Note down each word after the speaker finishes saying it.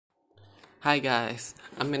Hi guys,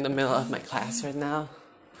 I'm in the middle of my class right now,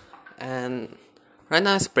 and right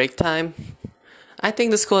now it's break time. I think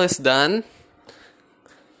the school is done.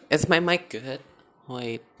 Is my mic good?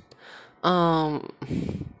 Wait. Um.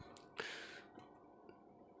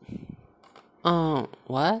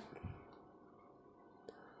 What?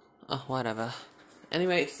 Oh, whatever.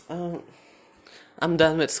 Anyways, I'm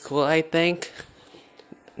done with school. I think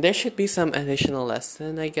there should be some additional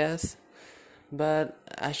lesson, I guess, but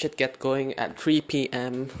I should get going at 3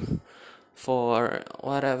 p.m. for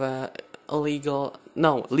whatever legal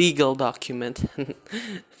document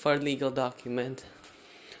for legal document.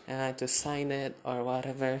 And I had to sign it or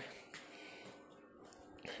whatever.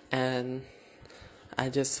 And I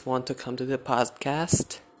just want to come to the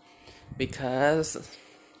podcast because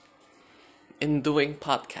in doing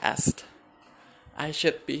podcast, I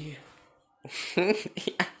should be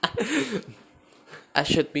I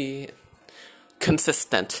should be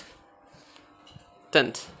consistent,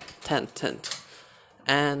 tent,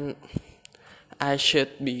 and I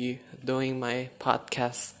should be doing my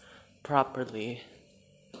podcast properly.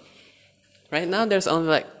 Right now, there's only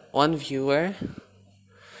like one viewer.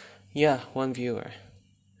 Yeah, one viewer.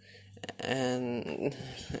 And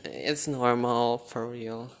it's normal for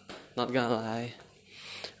real. Not gonna lie.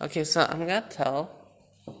 Okay, so I'm gonna tell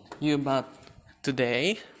you about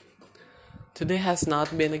today. Today has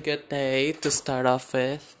not been a good day to start off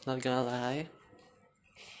with, not gonna lie.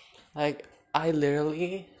 Like, I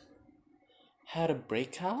literally had a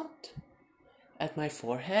breakout at my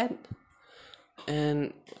forehead,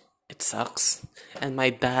 and it sucks. And my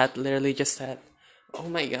dad literally just said, "Oh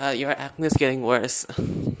my god, your acne is getting worse."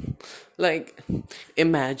 Like,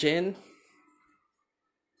 imagine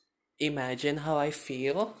imagine how I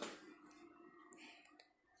feel.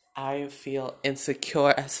 I feel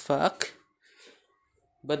insecure as fuck.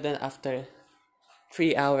 But then after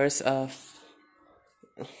 3 hours of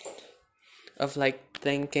like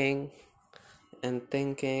thinking,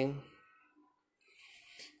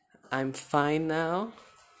 I'm fine now.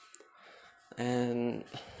 And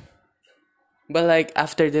but like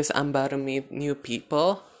after this, I'm about to meet new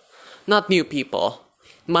people. Not new people.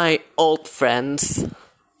 My old friends,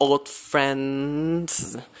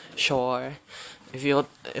 sure.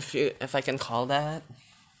 If I can call that.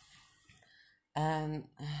 And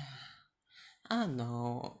I don't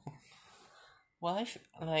know. Well,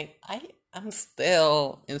 I'm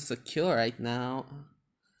still insecure right now,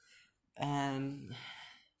 and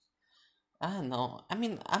I don't know. I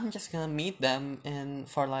mean, I'm just gonna meet them in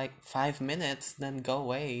for like 5 minutes, then go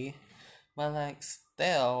away. But like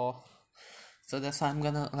still, so that's why I'm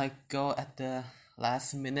gonna like go at the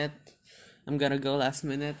last minute. I'm gonna go last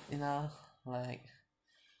minute, like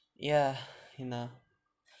yeah, you know.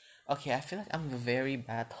 Okay, I feel like I'm a very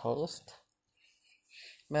bad host,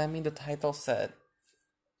 but I mean the title said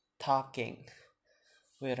talking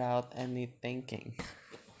without any thinking,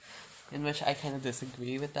 in which I kind of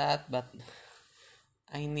disagree with that, but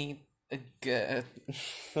I need a good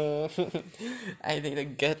I need a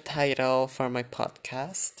good title for my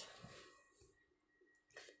podcast.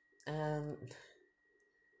 And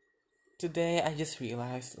today I just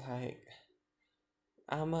realized like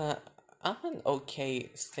I'm a I'm an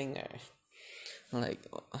okay singer. Like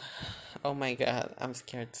oh my god, I'm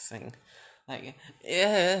scared to sing. Like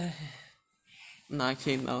yeah. No,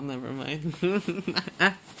 actually, no, never mind.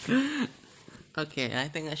 Okay, I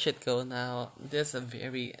think I should go now.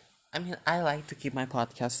 I mean, I like to keep my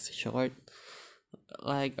podcast short,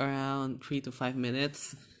 like around 3 to 5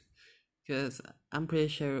 minutes, because I'm pretty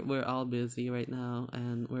sure we're all busy right now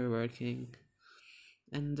and we're working.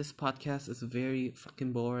 And this podcast is very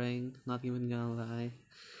fucking boring, not even gonna lie.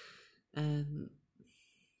 And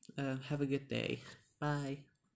have a good day. Bye.